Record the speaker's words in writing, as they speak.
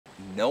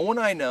no one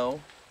I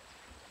know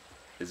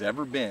has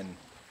ever been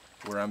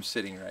where I'm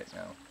sitting right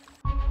now.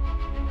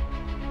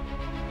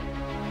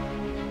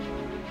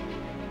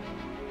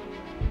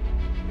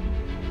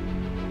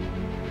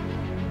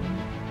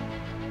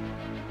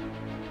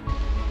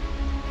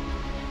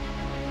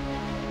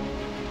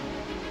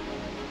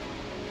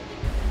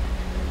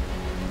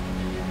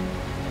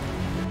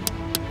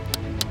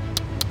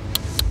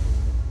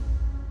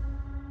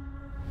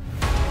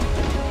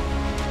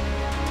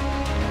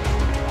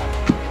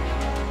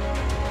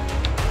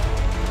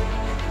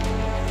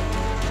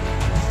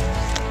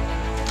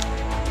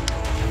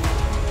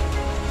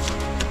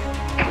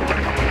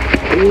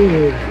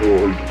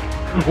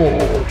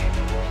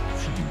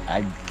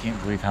 I can't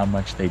believe how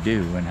much they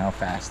do and how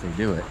fast they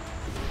do it.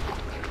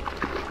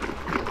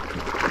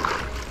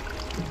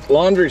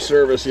 Laundry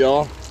service,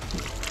 y'all.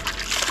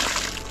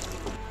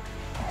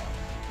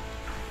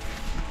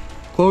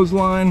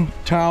 Clothesline,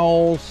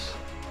 towels,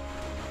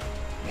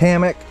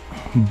 hammock,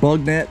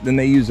 bug net. Then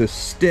they use a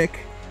stick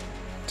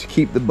to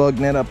keep the bug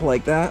net up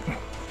like that.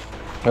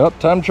 Well,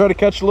 time to try to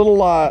catch a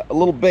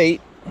little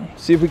bait.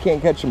 See if we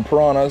can't catch some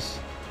piranhas.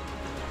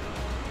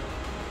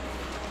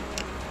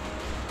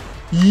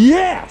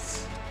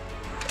 Yes!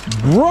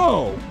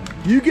 Bro,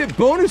 you get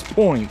bonus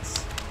points.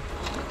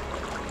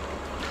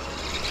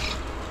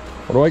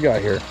 What do I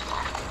got here?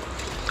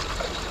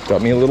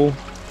 Got me a little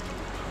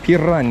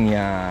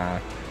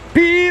piranha.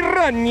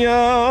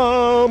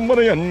 Piranha!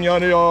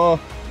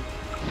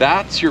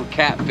 That's your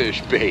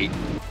catfish bait.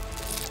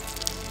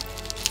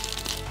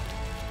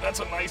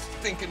 That's a nice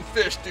thinking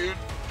fish, dude.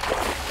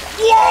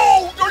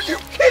 Whoa! Are you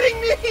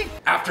kidding me?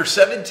 After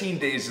 17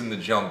 days in the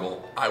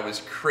jungle, I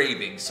was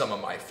craving some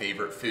of my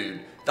favorite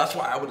food. That's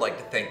why I would like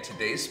to thank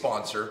today's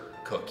sponsor,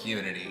 Cook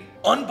Unity.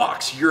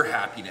 Unbox your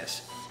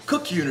happiness.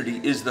 Cook Unity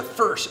is the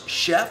first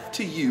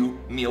chef-to-you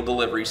meal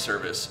delivery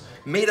service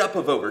made up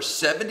of over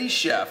 70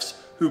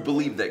 chefs who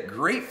believe that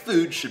great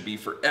food should be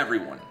for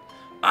everyone.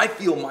 I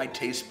feel my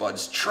taste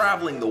buds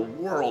traveling the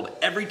world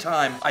every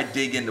time I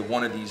dig into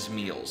one of these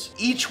meals.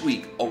 Each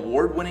week,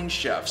 award-winning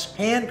chefs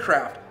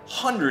handcraft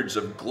hundreds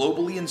of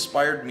globally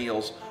inspired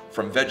meals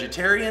from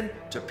vegetarian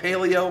to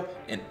paleo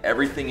and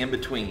everything in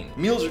between.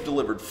 Meals are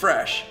delivered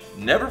fresh,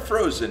 never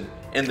frozen,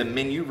 and the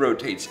menu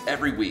rotates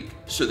every week,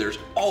 so there's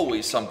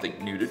always something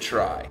new to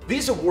try.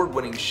 These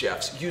award-winning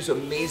chefs use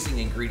amazing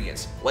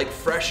ingredients like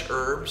fresh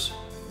herbs,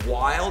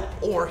 wild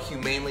or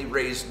humanely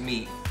raised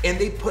meat, and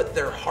they put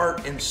their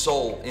heart and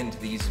soul into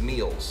these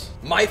meals.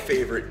 My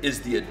favorite is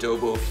the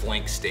adobo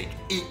flank steak.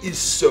 It is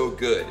so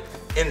good.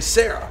 And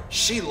Sarah,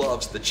 she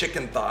loves the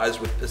chicken thighs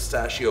with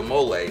pistachio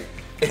mole.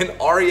 And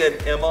Aria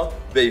and Emma,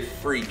 they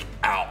freak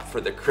out for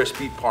the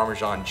crispy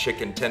Parmesan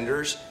chicken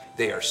tenders.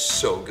 They are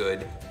so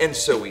good and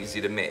so easy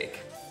to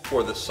make.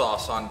 Pour the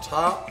sauce on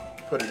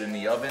top, put it in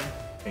the oven,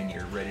 and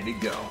you're ready to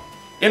go.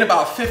 In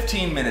about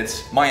 15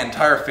 minutes, my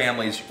entire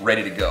family's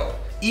ready to go.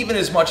 Even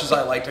as much as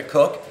I like to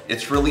cook,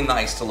 it's really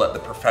nice to let the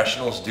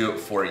professionals do it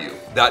for you.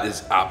 That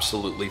is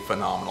absolutely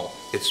phenomenal.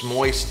 It's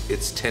moist,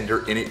 it's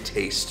tender, and it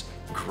tastes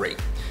great.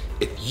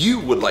 If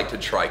you would like to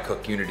try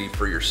Cook Unity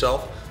for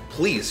yourself,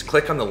 please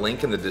click on the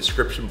link in the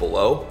description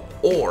below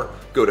or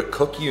go to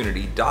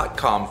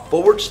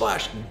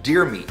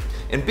cookunity.com/deermeat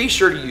and be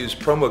sure to use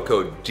promo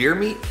code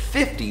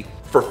deermeat50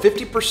 for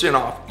 50%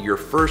 off your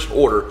first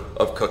order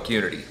of Cook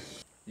Unity.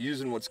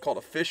 Using what's called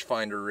a fish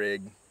finder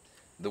rig,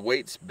 the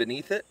weight's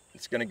beneath it,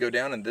 it's gonna go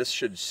down and this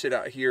should sit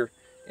out here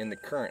in the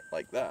current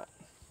like that.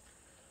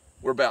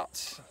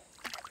 Whereabouts?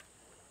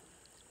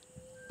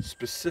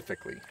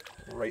 Specifically,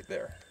 right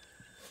there.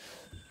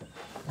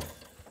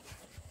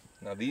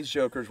 Now these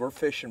jokers, we're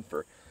fishing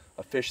for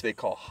a fish they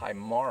call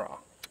Haimara,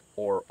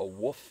 or a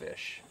wolf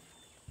fish.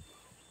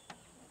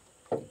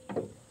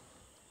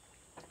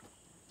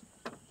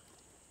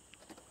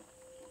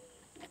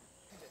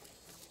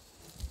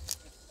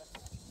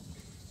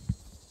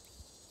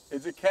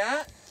 Is it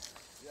cat?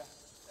 Yeah,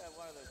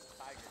 one of those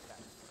tiger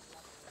cats.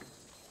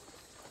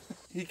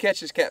 He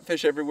catches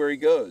catfish everywhere he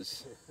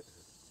goes.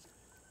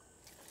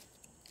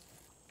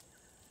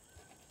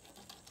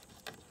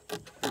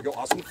 There we go,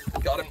 awesome,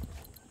 got him.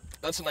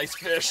 That's a nice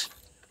fish.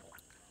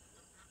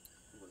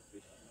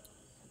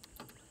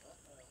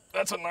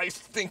 That's a nice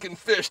thinking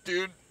fish,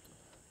 dude.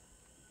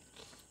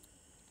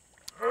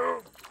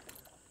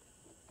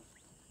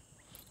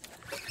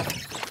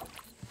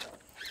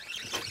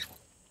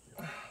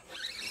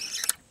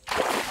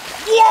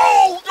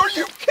 Whoa! Are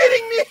you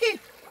kidding me?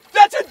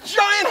 That's a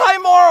giant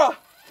Haimara!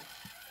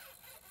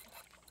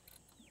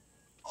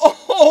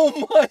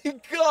 Oh my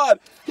God!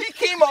 He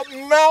came up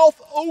mouth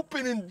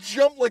open and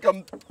jumped like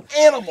an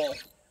animal.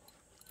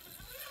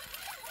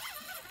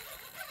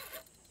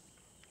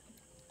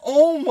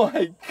 Oh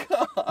my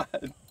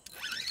God!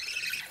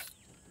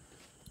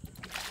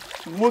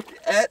 Look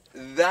at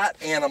that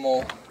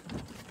animal.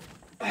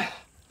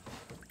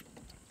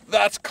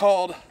 That's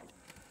called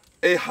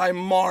a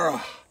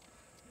Haimara,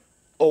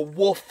 a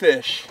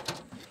wolffish,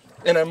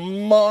 and a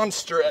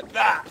monster at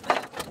that.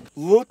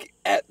 Look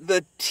at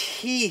the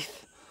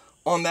teeth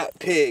on that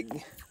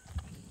pig.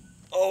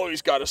 Oh,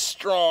 he's got a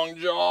strong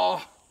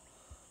jaw.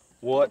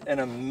 What an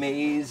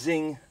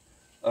amazing,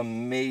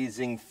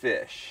 amazing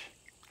fish.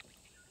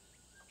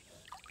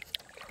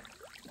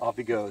 Off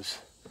he goes.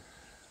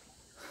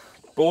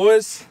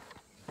 Boys,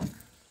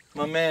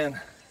 my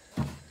man,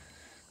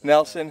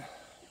 Nelson,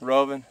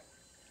 Robin,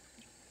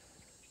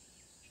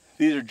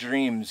 these are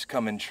dreams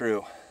coming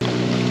true.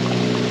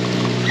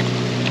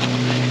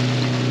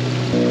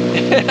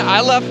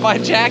 I left my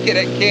jacket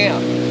at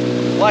camp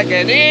like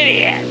an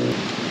idiot.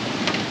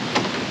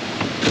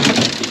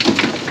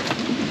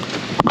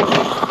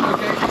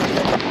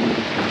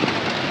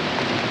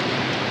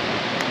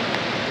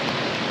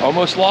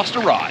 Almost lost a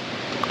rod.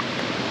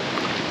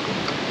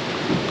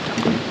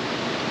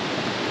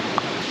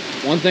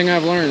 One thing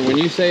I've learned, when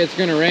you say it's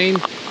gonna rain,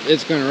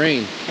 it's gonna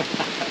rain.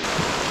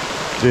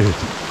 Dude.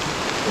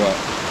 What?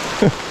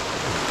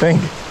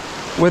 Think,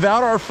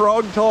 without our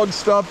frog tog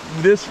stuff,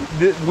 this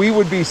we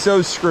would be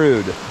so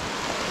screwed.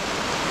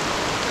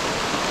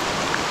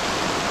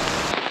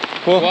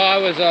 Well, I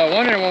was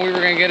wondering when we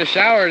were gonna get a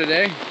shower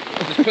today.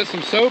 Just put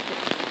some soap,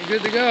 you're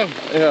good to go.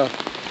 Yeah.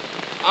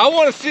 I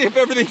want to see if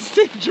everything's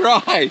still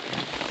dry.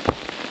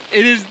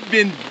 It has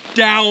been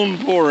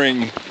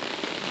downpouring.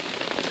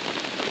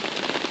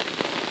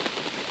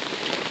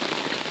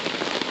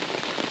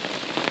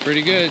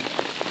 Pretty good.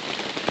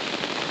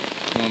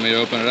 You want me to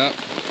open it up?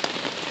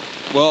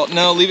 Well,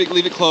 no, leave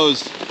it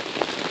closed.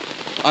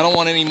 I don't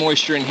want any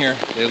moisture in here.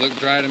 They look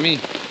dry to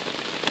me.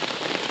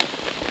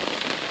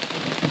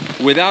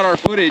 Without our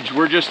footage,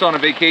 we're just on a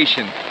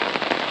vacation.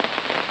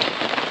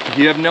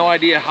 You have no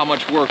idea how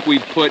much work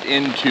we've put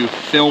into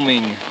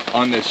filming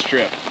on this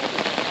trip.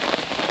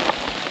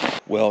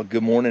 Well,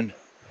 good morning.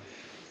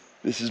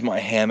 This is my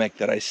hammock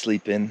that I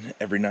sleep in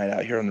every night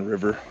out here on the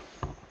river.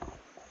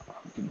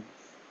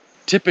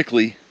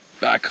 Typically,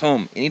 back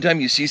home,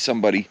 anytime you see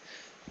somebody,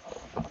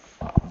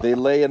 they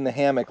lay in the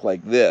hammock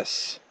like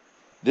this.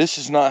 This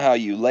is not how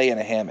you lay in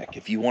a hammock.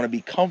 If you want to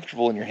be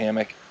comfortable in your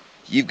hammock,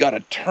 you've got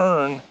to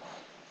turn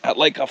at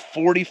like a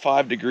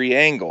 45-degree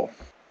angle.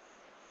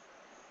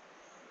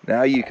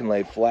 Now you can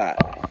lay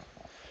flat.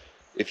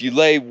 If you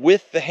lay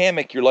with the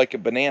hammock, you're like a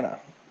banana.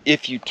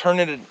 If you turn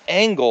it at an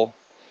angle,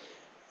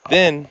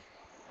 then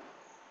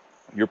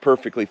you're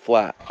perfectly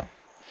flat.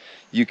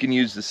 You can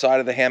use the side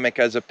of the hammock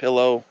as a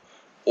pillow,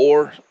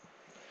 or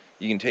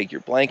you can take your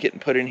blanket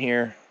and put in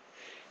here.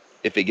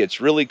 If it gets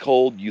really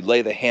cold, you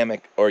lay the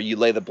hammock or you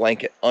lay the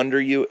blanket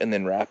under you and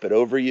then wrap it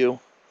over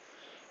you.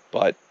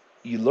 But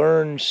you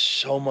learn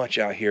so much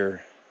out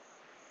here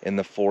in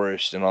the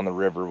forest and on the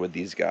river with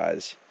these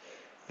guys.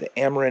 The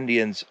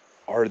Amerindians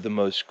are the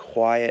most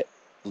quiet,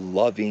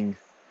 loving,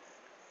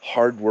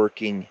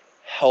 hardworking,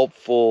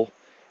 helpful,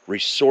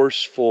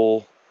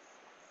 resourceful,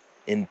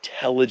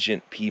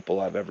 intelligent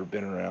people I've ever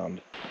been around.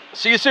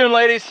 See you soon,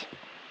 ladies.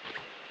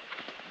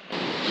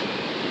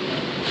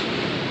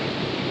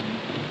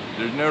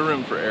 There's no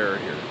room for error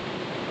here.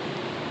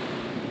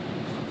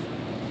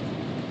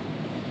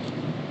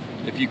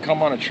 If you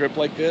come on a trip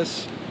like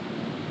this,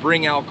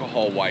 bring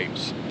alcohol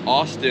wipes.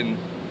 Austin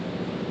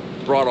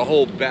brought a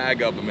whole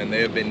bag of them and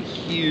they have been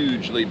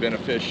hugely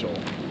beneficial.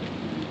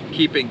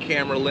 Keeping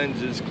camera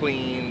lenses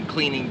clean,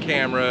 cleaning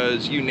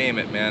cameras, you name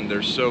it, man,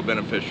 they're so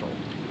beneficial.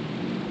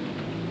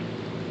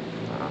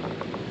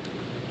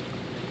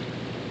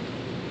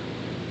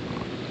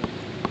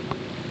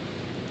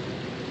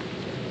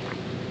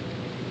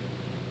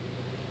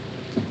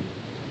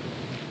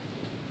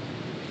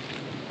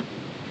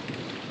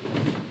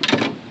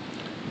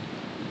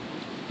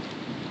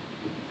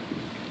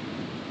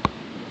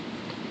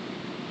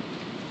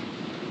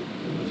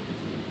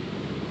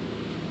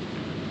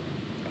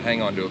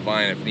 Hang on to a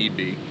vine if need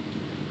be.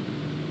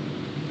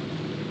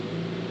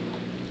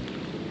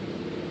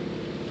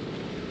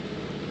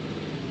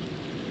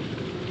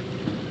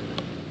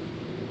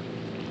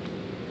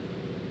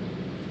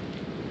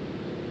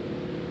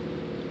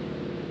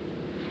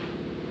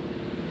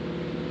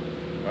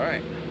 All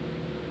right.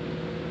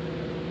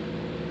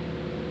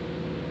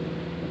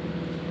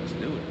 Let's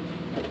do it.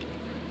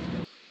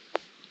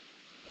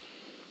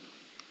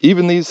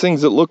 Even these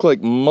things that look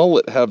like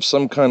mullet have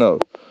some kind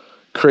of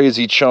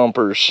crazy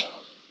chompers.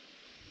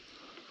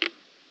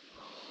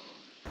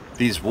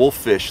 These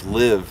wolffish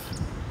live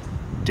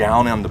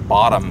down on the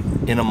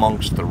bottom in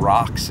amongst the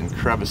rocks and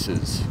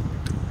crevices.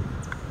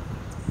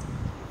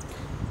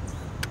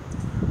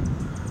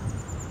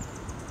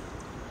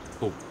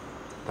 Oh,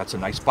 that's a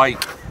nice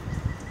bite.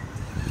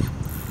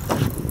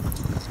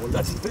 Well,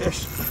 that's a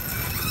fish.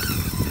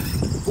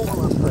 Pull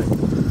on that thing.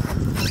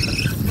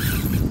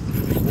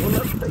 Pull on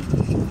that thing.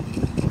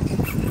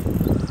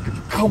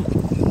 Come on.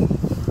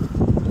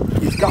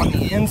 He's got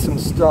me in some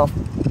stuff,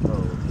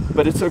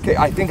 but it's okay.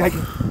 I think I'm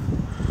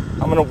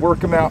gonna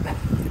work him out.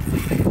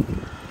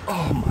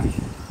 Oh my.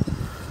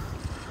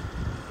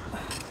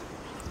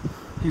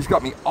 He's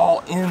got me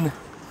all in.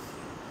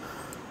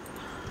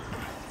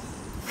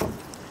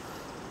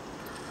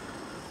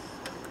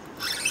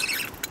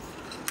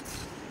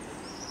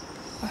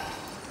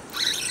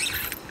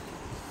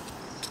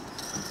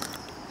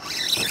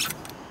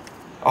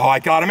 Oh, I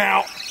got him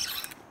out.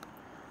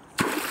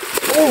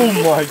 Oh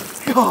my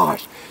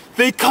gosh.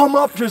 They come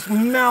up just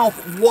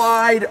mouth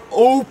wide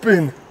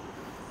open.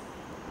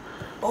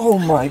 Oh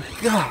my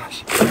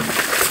gosh.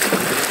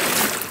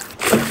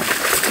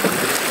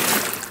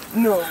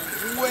 No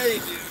way,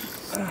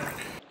 dude.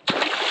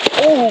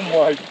 Oh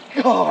my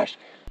gosh.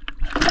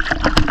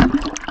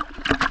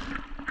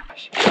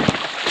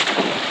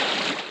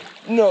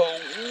 No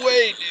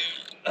way, dude.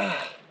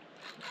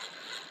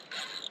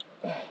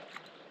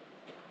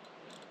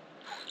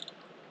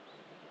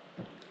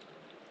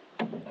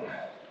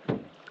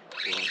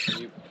 Can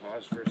you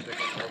pause for a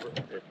second, Robert?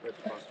 Let's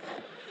pause.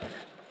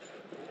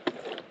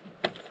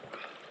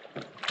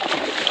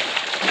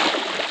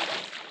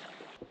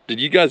 Did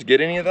you guys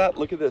get any of that?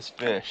 Look at this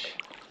fish.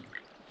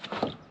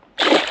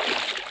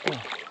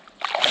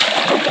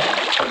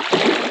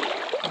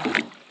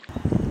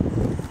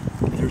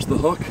 There's the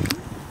hook.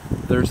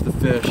 There's the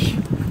fish.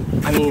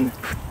 I mean,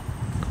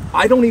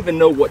 I don't even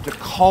know what to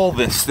call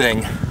this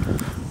thing.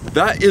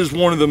 That is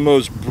one of the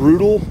most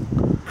brutal,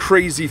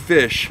 crazy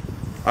fish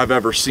I've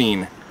ever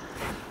seen.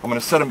 I'm gonna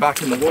set him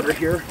back in the water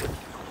here.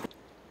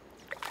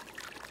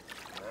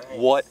 Nice.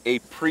 What a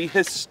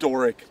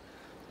prehistoric,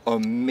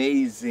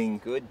 amazing,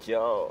 Good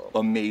job.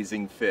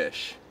 amazing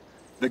fish.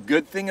 The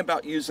good thing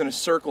about using a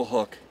circle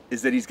hook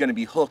is that he's gonna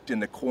be hooked in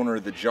the corner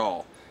of the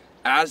jaw.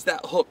 As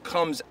that hook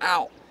comes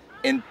out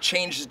and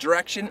changes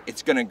direction,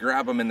 it's gonna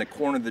grab him in the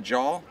corner of the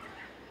jaw.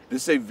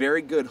 This is a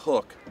very good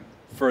hook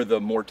for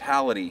the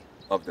mortality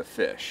of the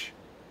fish.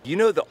 You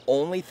know the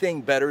only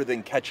thing better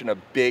than catching a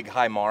big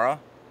Haimara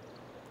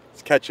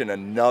is catching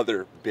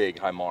another big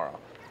Haimara.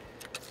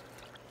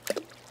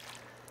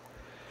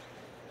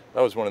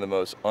 That was one of the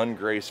most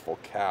ungraceful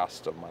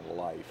casts of my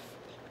life.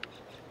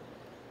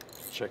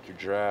 Check your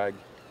drag.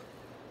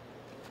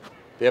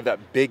 They have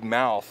that big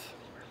mouth,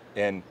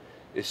 and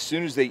as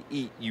soon as they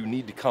eat, you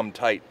need to come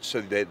tight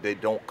so that they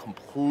don't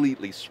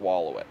completely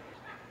swallow it.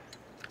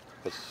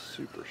 That's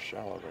super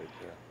shallow right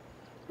there.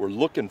 We're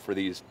looking for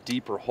these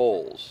deeper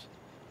holes.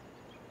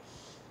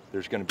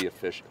 There's gonna be a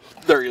fish.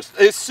 There he is.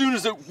 As soon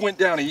as it went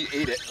down, he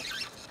ate it.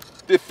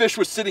 The fish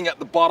was sitting at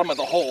the bottom of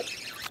the hole.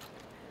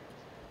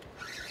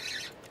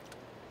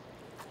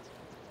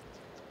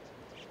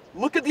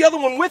 Look at the other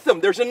one with him.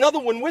 There's another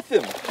one with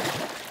him.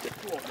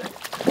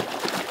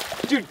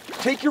 Dude,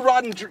 take your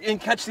rod and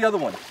catch the other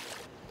one.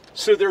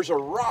 So there's a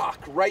rock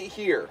right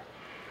here.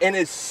 And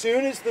as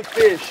soon as the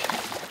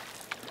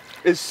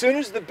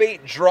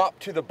bait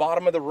dropped to the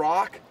bottom of the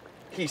rock,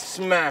 he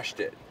smashed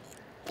it.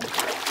 There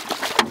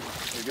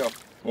you go.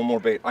 One more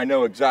bait. I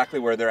know exactly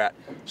where they're at.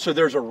 So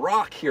there's a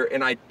rock here,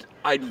 and I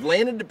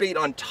landed the bait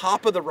on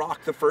top of the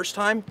rock the first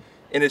time,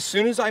 and as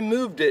soon as I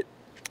moved it,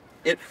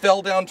 it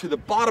fell down to the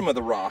bottom of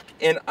the rock.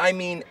 And I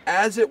mean,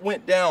 as it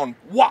went down,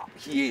 whop,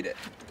 he ate it.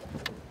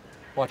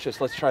 Watch this,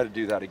 let's try to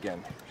do that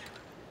again.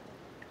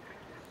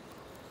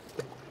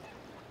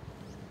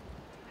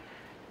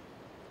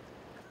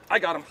 I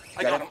got him,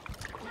 I got him.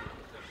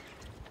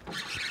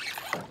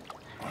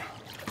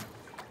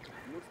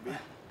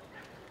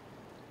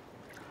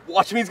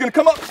 Watch him, he's gonna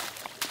come up.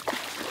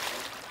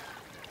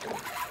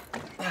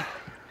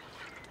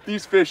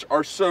 These fish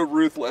are so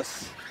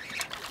ruthless.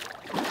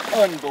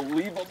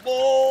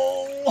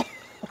 Unbelievable.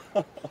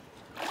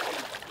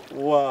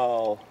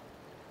 Wow.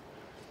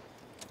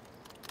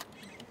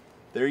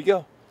 There you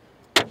go.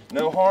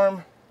 No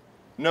harm,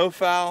 no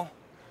foul,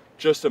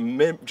 just a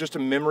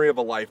memory of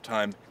a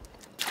lifetime.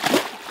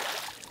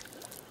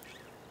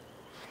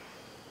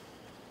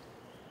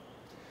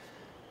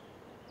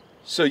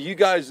 So you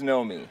guys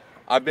know me.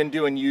 I've been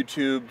doing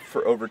YouTube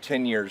for over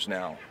 10 years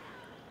now.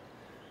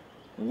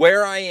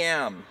 Where I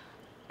am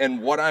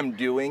and what I'm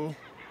doing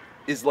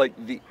is like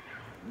the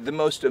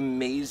most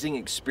amazing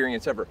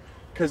experience ever.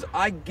 Because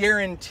I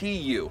guarantee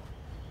you,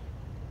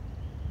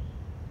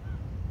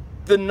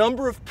 the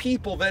number of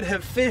people that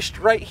have fished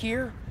right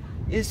here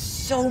is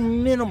so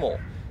minimal.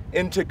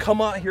 And to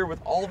come out here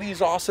with all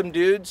these awesome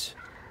dudes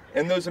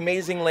and those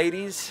amazing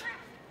ladies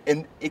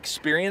and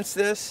experience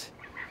this,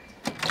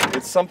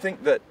 it's something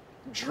that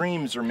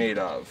dreams are made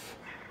of.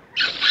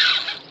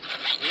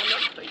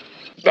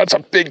 That's a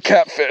big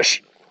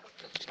catfish.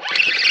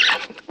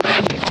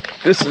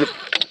 This is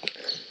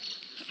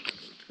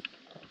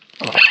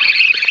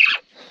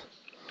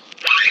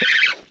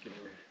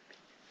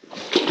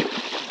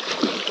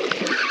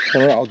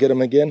all right, I'll get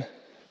him again.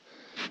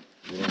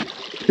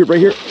 Here, right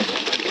here.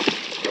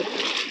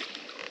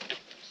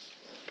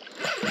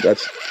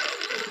 That's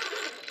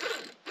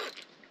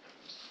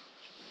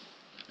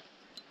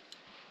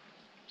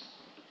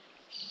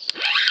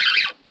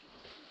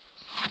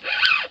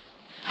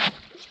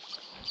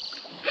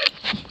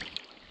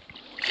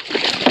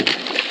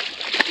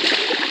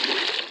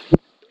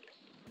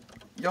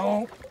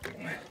y'all,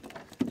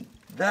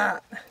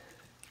 that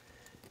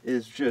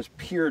is just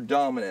pure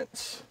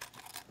dominance.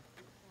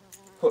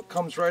 Hook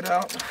comes right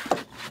out.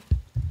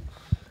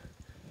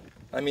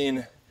 I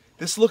mean,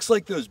 this looks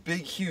like those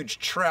big, huge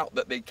trout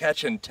that they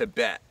catch in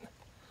Tibet.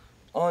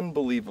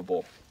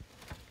 Unbelievable.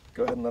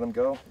 Go ahead and let him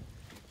go.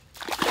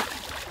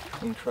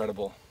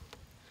 Incredible.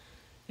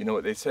 You know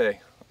what they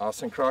say,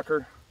 Austin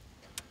Crocker,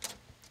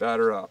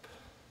 batter up.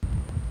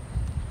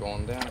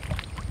 Going down.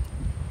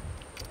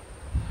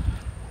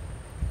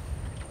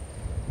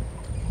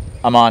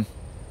 I'm on.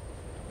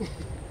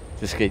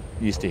 Just get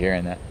used to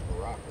hearing that.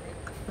 Rock,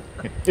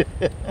 right?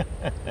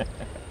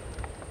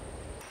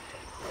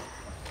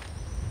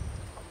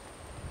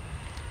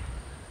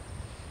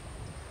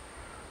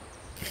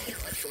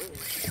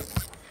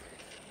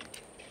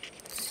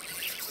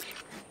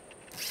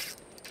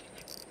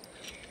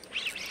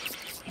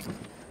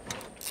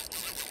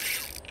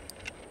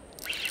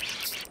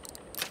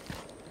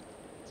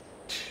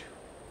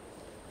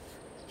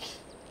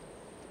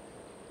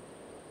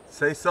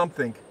 Say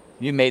something.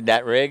 You made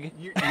that rig?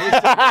 Yeah.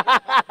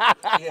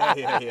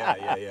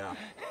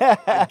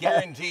 I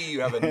guarantee you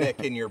have a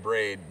nick in your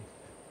braid.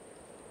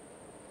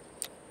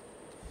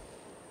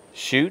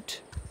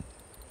 Shoot.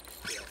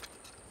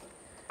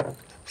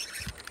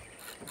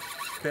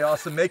 Okay,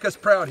 Austin, make us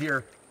proud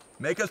here.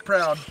 Make us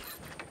proud.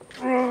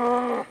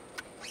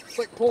 It's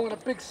like pulling a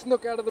big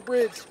snook out of the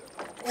bridge.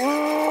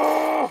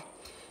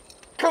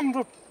 Come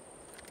to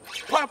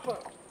Papa.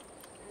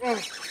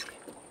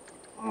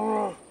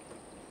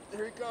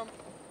 Here he comes.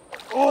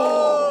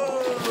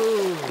 Oh,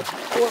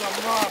 what a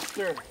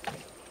monster.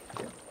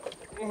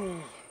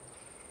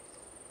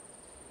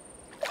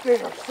 They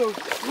are so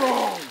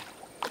strong.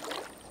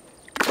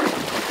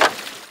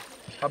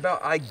 How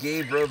about I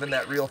gave Roven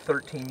that reel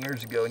 13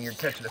 years ago and you're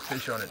catching a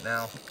fish on it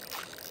now?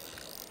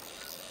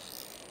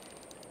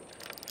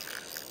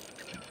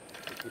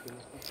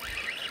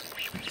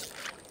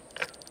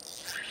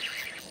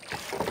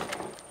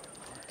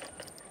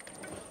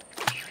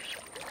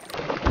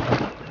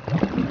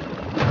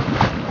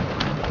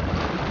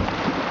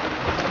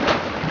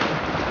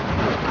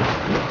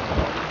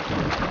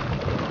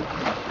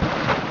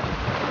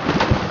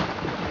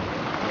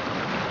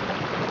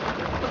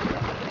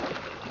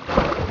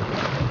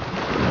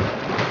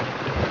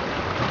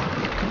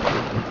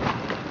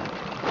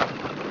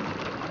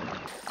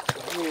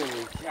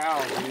 Holy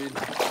cow, dude.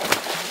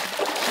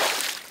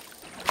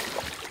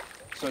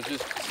 So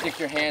just stick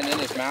your hand in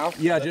his mouth?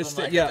 Yeah, just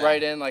yeah.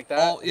 Right in like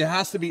that? It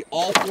has to be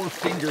all 4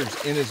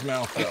 fingers in his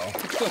mouth though.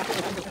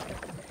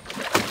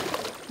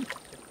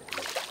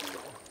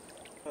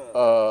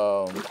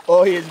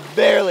 Oh, he is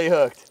barely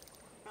hooked.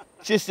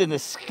 Just in the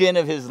skin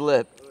of his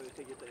lip.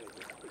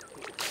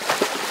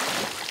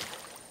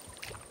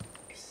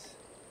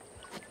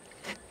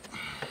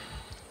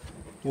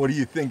 What do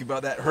you think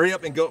about that? Hurry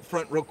up and go up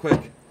front real quick.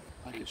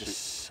 I could just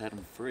set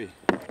him free.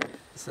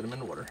 Set him in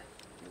the water.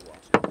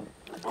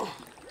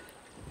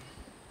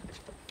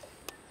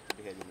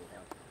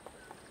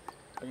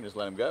 I can just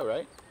let him go,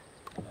 right?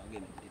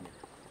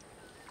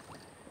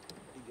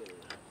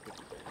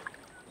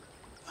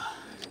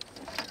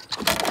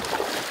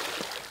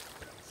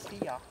 See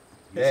ya.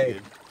 Hey,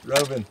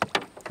 Roven,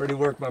 pretty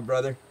work, my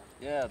brother.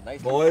 Yeah,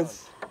 nice.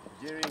 Boys,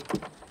 Jerry.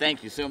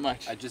 Thank you so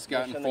much. I just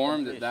got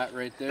informed that that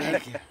right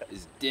there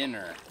is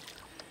dinner.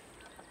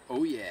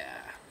 Oh yeah.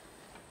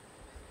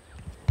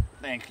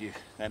 Thank you.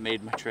 That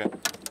made my trip.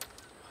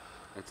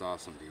 That's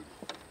awesome, dude.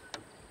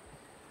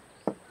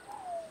 All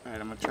right,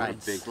 I'm gonna try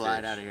and big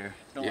slide fish. out of here.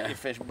 Don't Yeah. let your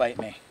fish bite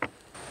me.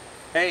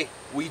 hey,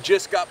 we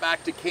just got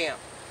back to camp.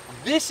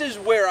 This is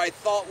where I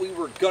thought we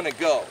were gonna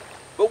go,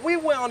 but we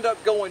wound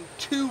up going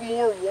 2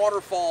 more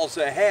waterfalls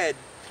ahead,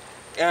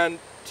 and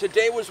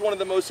today was one of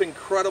the most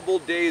incredible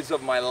days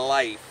of my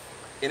life,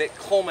 and it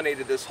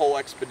culminated this whole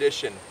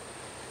expedition.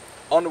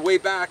 On the way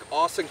back,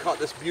 Austin caught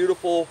this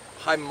beautiful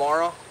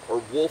Haimara,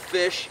 or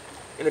wolffish,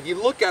 and if you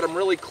look at him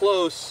really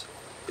close,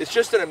 it's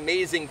just an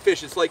amazing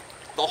fish. It's like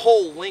the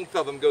whole length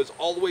of him goes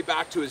all the way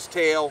back to his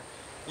tail.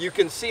 You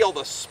can see all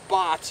the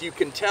spots. You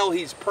can tell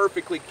he's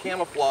perfectly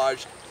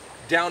camouflaged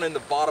down in the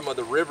bottom of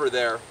the river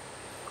there.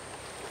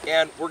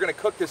 And we're gonna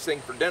cook this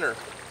thing for dinner.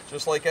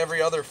 Just like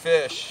every other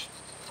fish,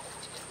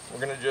 we're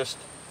gonna just,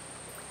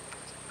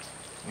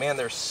 man,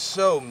 they're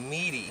so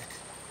meaty.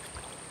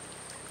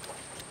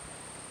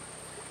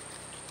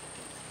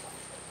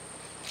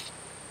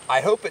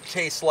 I hope it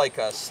tastes like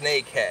a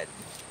snake head.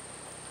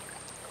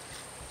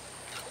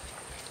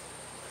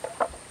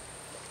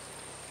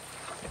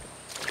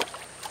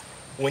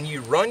 When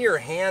you run your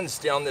hands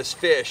down this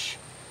fish,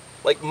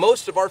 like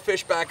most of our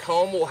fish back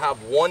home will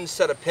have 1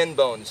 set of pin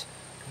bones.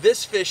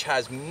 This fish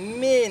has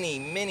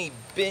many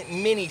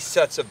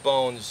sets of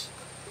bones,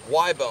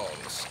 Y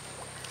bones.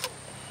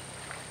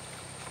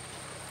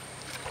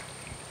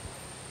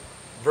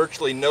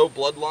 Virtually no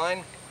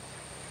bloodline.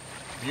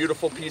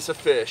 Beautiful piece of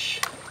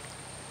fish.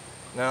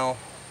 Now,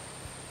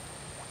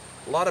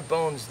 a lot of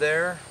bones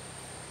there.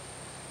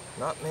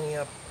 Not many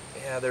up.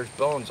 Yeah, there's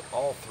bones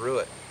all through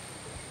it.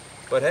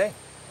 But hey,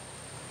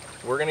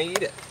 we're gonna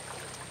eat it.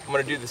 I'm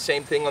gonna do the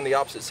same thing on the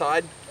opposite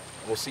side.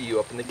 We'll see you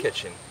up in the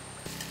kitchen.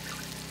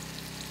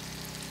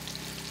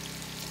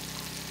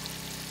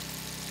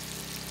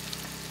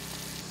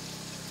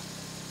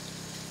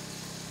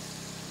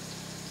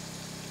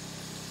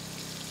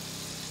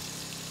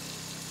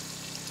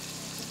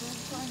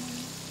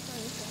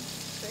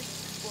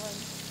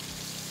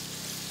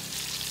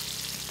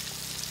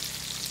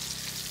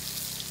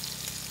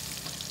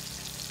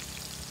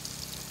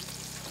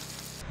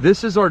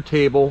 This is our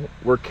table.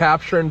 We're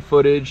capturing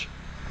footage.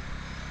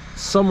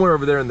 Somewhere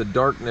over there in the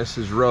darkness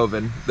is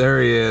Roven. There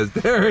he is.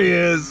 There he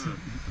is.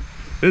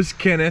 This is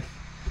Kenneth.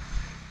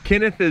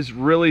 Kenneth is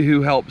really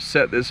who helped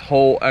set this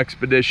whole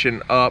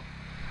expedition up.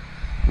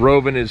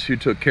 Roven is who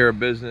took care of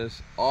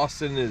business.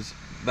 Austin is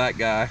that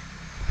guy.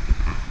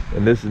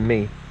 And this is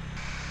me.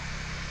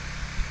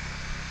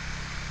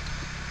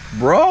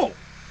 Bro.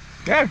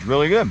 Yeah, it's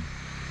really good.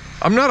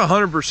 I'm not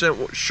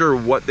 100% sure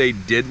what they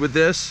did with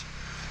this,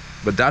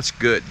 but that's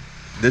good.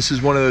 This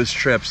is one of those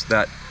trips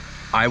that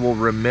I will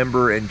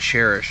remember and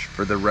cherish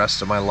for the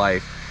rest of my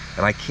life.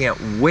 And I can't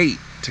wait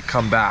to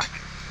come back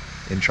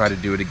and try to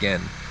do it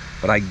again.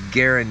 But I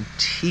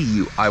guarantee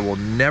you I will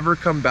never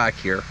come back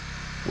here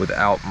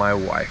without my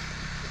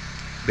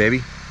wife.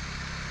 Baby,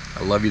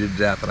 I love you to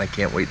death and I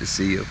can't wait to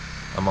see you.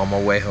 I'm on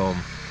my way home.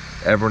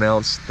 Everyone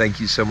else, thank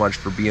you so much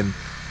for being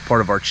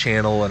part of our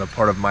channel and a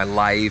part of my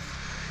life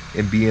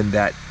and being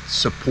that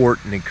support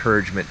and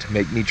encouragement to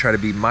make me try to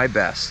be my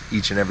best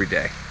each and every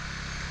day.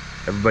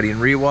 Everybody in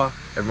Rewa,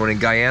 everyone in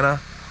Guyana,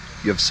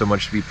 you have so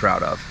much to be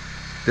proud of.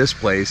 This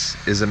place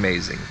is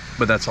amazing,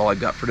 but that's all I've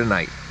got for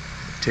tonight.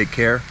 Take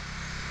care,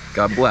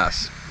 God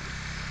bless,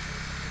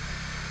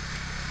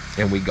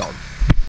 and we gone.